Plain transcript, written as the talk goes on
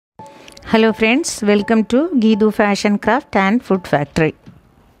Hello friends, welcome to Geethu Fashion Craft and Food Factory.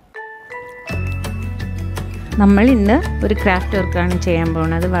 നമ്മൾ ഇന്ന് ഒരു craft വർക്കാണ് ചെയ്യാൻ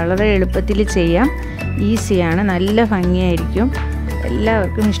പോകുന്നത്. വളരെ എളുപ്പത്തിൽ ചെയ്യാം, ഈസിയാണ്, നല്ല ഭംഗിയായിരിക്കും,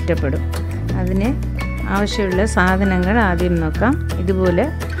 എല്ലാവർക്കും ഇഷ്ടപ്പെടും. അതിന് ആവശ്യമുള്ള സാധനങ്ങൾ ആദ്യം നോക്കാം. ഇതുപോലെ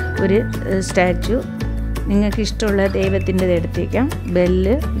ഒരു സ്റ്റാച്ചു, നിങ്ങൾക്ക് ഇഷ്ടമുള്ള ദൈവത്തിൻ്റെത് എടുത്തേക്കാം.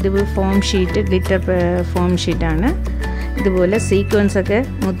 ബെല്ല്, ഇതുപോലെ ഫോം ഷീറ്റ്, ഗ്ലിറ്റർ ഫോം ഷീറ്റാണ്. ഇതുപോലെ സീക്വൻസൊക്കെ,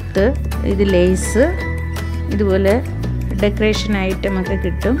 മുത്ത്, ഇത് ലേസ്, ഇതുപോലെ ഡെക്കറേഷൻ ഐറ്റമൊക്കെ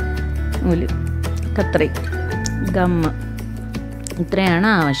കിട്ടും. നൂല്, കത്രി, ഗമ്മ്, ഇത്രയാണ്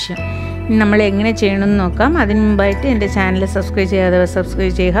ആവശ്യം. നമ്മൾ എങ്ങനെ ചെയ്യണമെന്ന് നോക്കാം. അതിന് മുമ്പായിട്ട് എൻ്റെ ചാനൽ സബ്സ്ക്രൈബ് ചെയ്യാതെ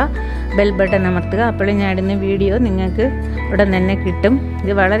സബ്സ്ക്രൈബ് ചെയ്യുക, ബെൽ ബട്ടൺ അമർത്തുക. അപ്പോഴും ഞാൻ ഇടുന്ന വീഡിയോ നിങ്ങൾക്ക് ഉടൻ തന്നെ കിട്ടും.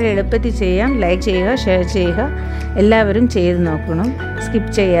 ഇത് വളരെ എളുപ്പത്തിൽ ചെയ്യാം. ലൈക്ക് ചെയ്യുക, ഷെയർ ചെയ്യുക, എല്ലാവരും ചെയ്ത് നോക്കണം,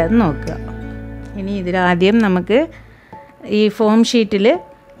 സ്കിപ്പ് ചെയ്യാതെ നോക്കുക. ഇനി ഇതിലാദ്യം നമുക്ക് ഈ ഫോം ഷീറ്റിൽ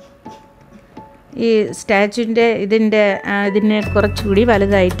ഈ സ്റ്റാച്ചുവിൻ്റെ ഇതിനെ കുറച്ചുകൂടി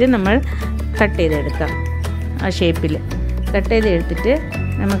വലുതായിട്ട് നമ്മൾ കട്ട് ചെയ്തെടുക്കാം. ആ ഷേപ്പിൽ കട്ട് ചെയ്തെടുത്തിട്ട്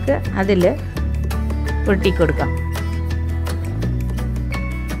നമുക്ക് അതിൽ ഒട്ടിക്കൊടുക്കാം.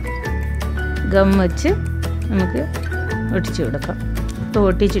 ഗം വെച്ച് നമുക്ക് ഒട്ടിച്ചു കൊടുക്കാം. ഇപ്പോൾ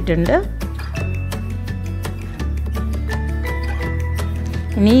ഒട്ടിച്ചിട്ടുണ്ട്.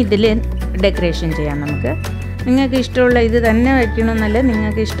 ഇനി ഇതിൽ ഡെക്കറേഷൻ ചെയ്യാം. നമുക്ക് നിങ്ങൾക്ക് ഇഷ്ടമുള്ള ഇത് തന്നെ വയ്ക്കണമെന്നല്ല,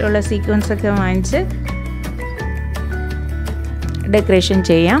 നിങ്ങൾക്ക് ഇഷ്ടമുള്ള സീക്വൻസൊക്കെ വാങ്ങിച്ച് ഡെക്കറേഷൻ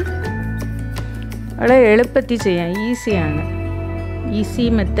ചെയ്യാം. വളരെ എളുപ്പത്തിൽ ചെയ്യാം, ഈസിയാണ്, ഈസി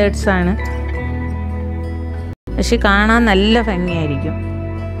മെത്തേഡ്സാണ്. പക്ഷെ കാണാൻ നല്ല ഭംഗിയായിരിക്കും.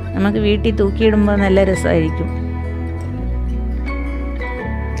 നമുക്ക് വീട്ടിൽ തൂക്കിയിടുമ്പോൾ നല്ല രസമായിരിക്കും.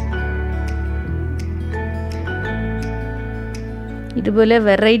 ഇതുപോലെ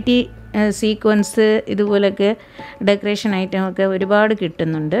വെറൈറ്റി സീക്വൻസ്, ഇതുപോലൊക്കെ ഡെക്കറേഷൻ ഐറ്റമൊക്കെ ഒരുപാട്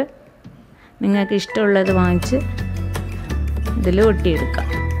കിട്ടുന്നുണ്ട്. നിങ്ങൾക്ക് ഇഷ്ടമുള്ളത് വാങ്ങിച്ച് ഇതിൽ ഒട്ടിയെടുക്കാം.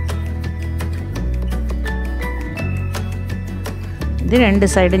 ഇത് രണ്ട്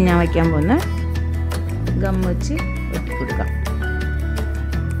സൈഡും ഞാൻ വയ്ക്കാൻ പോകുന്ന ഗം വെച്ച് ഒട്ടിക്കൊടുക്കാം.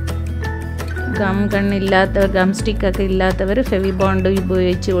 കണ്ണില്ലാത്തവർ, ഗം സ്റ്റിക്കൊക്കെ ഇല്ലാത്തവർ ഫെവി ബോണ്ട്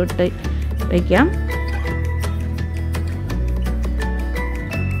ഉപയോഗിച്ച് ഒട്ടി വയ്ക്കാം.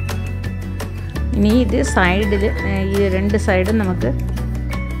 ഇനി ഇത് സൈഡിൽ, ഈ രണ്ട് സൈഡും നമുക്ക്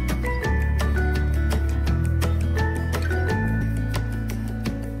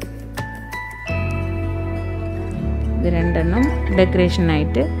ഇത് രണ്ടെണ്ണം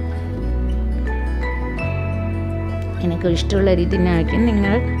ഡെക്കറേഷനായിട്ട് എനിക്ക് ഇഷ്ടമുള്ള രീതിയിൽ ആയിരിക്കും.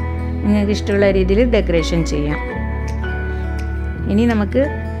 നിങ്ങൾക്ക് ഇഷ്ടമുള്ള രീതിയിൽ ഡെക്കറേഷൻ ചെയ്യാം. ഇനി നമുക്ക്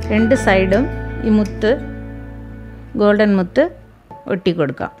രണ്ട് സൈഡും ഈ മുത്ത്, ഗോൾഡൻ മുത്ത്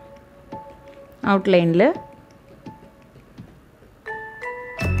ഒട്ടിക്കൊടുക്കാം. ഔട്ട്ലൈനിൽ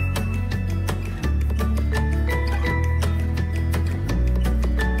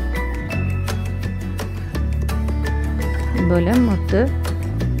ഇതുപോലെ മുത്ത്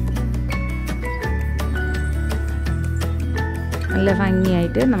നല്ല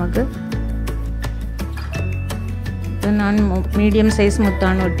ഭംഗിയായിട്ട് നമുക്ക്, ഞാൻ മീഡിയം സൈസ്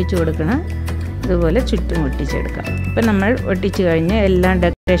മുത്താണ് ഒട്ടിച്ചു കൊടുക്കണം. ഇതുപോലെ ചുറ്റും ഒട്ടിച്ചെടുക്കാം. ഇപ്പം നമ്മൾ ഒട്ടിച്ചു കഴിഞ്ഞ് എല്ലാം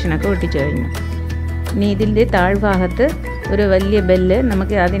ഡെക്കറേഷനൊക്കെ ഒട്ടിച്ചു കഴിഞ്ഞു. ഇനി ഇതിൻ്റെ താഴ്ഭാഗത്ത് ഒരു വലിയ ബെല്ല്,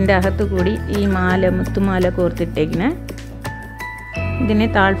 നമുക്ക് അതിൻ്റെ അകത്ത് കൂടി ഈ മാല, മുത്തുമാല കോർത്തിട്ടേക്കിന് ഇതിനെ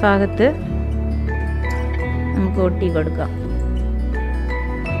താഴ്ഭാഗത്ത് നമുക്ക് ഒട്ടി കൊടുക്കാം.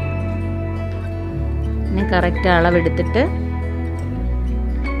 ഇനി കറക്റ്റ് അളവെടുത്തിട്ട്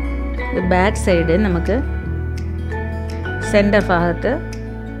ബാക്ക് സൈഡ് നമുക്ക് സെൻറ്റർ ഭാഗത്ത്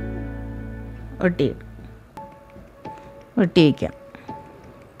ഒട്ടി വയ്ക്കാം.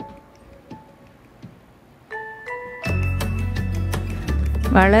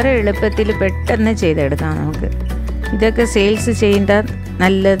 വളരെ എളുപ്പത്തിൽ പെട്ടെന്ന് ചെയ്തെടുക്കാം നമുക്ക്. ഇതൊക്കെ സെയിൽസ് ചെയ്യേണ്ട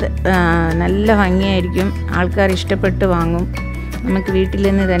നല്ല ഭംഗിയായിരിക്കും, ആൾക്കാർ ഇഷ്ടപ്പെട്ട് വാങ്ങും. നമുക്ക് വീട്ടിൽ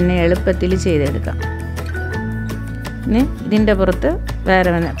നിന്ന് തന്നെ എളുപ്പത്തിൽ ചെയ്തെടുക്കാം. പിന്നെ ഇതിൻ്റെ പുറത്ത്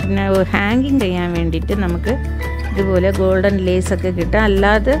വേറെ പിന്നെ ഹാങ്ങിങ് ചെയ്യാൻ വേണ്ടിയിട്ട് നമുക്ക് ഇതുപോലെ ഗോൾഡൻ ലേസൊക്കെ കിട്ടും.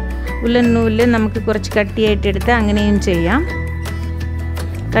 അല്ലാതെ ഉള്ളൻ നൂല് നമുക്ക് കുറച്ച് കട്ടിയായിട്ടെടുത്ത് അങ്ങനെയും ചെയ്യാം.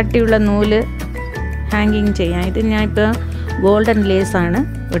 കട്ടിയുള്ള നൂല് ഹാങ്ങിങ് ചെയ്യാം. ഇത് ഞാനിപ്പോൾ ഗോൾഡൻ ലേസാണ്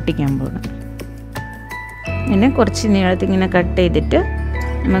ഒട്ടിക്കാൻ പോകുന്നത്. ഇങ്ങനെ കുറച്ച് നീളത്തിൽ ഇങ്ങനെ കട്ട് ചെയ്തിട്ട്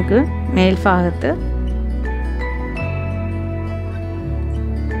നമുക്ക് മേൽഭാഗത്ത്,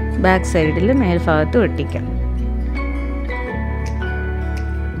 ബാക്ക് സൈഡിൽ മേൽഭാഗത്ത് ഒട്ടിക്കാം.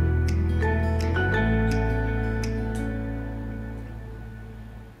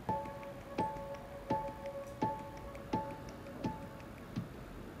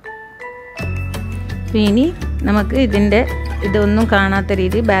 ഇനി നമുക്ക് ഇതിൻ്റെ ഇതൊന്നും കാണാത്ത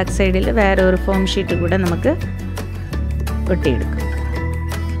രീതി ബാക്ക് സൈഡിൽ വേറെ ഒരു ഫോം ഷീറ്റ് കൂടെ നമുക്ക് ഒട്ടിയെടുക്കാം.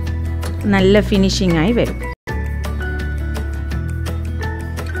 നല്ല ഫിനിഷിംഗ് ആയി വരും.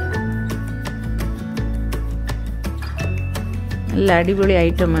 നല്ല അടിപൊളി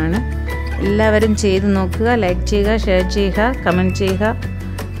ഐറ്റമാണ്. എല്ലാവരും ചെയ്ത് നോക്കുക. ലൈക്ക് ചെയ്യുക, ഷെയർ ചെയ്യുക, കമൻറ്റ് ചെയ്യുക.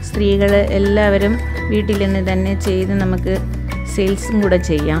 സ്ത്രീകൾ എല്ലാവരും വീട്ടിൽ നിന്ന് തന്നെ ചെയ്ത് നമുക്ക് സെയിൽസും കൂടെ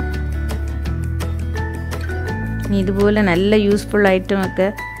ചെയ്യാം. ഇതുപോലെ നല്ല യൂസ്ഫുൾ ഐറ്റമൊക്കെ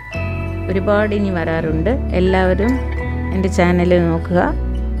ഒരുപാട് ഇനി വരാറുണ്ട്. എല്ലാവരും എൻ്റെ ചാനൽ നോക്കുക.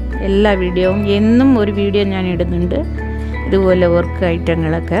 എല്ലാ വീഡിയോവും എന്നും ഒരു വീഡിയോ ഞാൻ ഇടുന്നുണ്ട്. ഇതുപോലെ വർക്ക്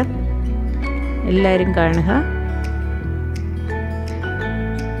ഐറ്റങ്ങളൊക്കെ എല്ലാവരും കാണുക.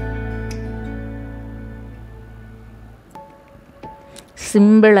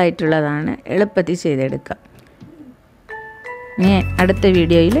 സിമ്പിളായിട്ടുള്ളതാണ്, എളുപ്പത്തിൽ ചെയ്തെടുക്കാം. ഇനി അടുത്ത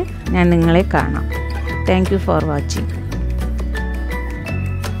വീഡിയോയിൽ ഞാൻ നിങ്ങളെ കാണാം. Thank you for watching.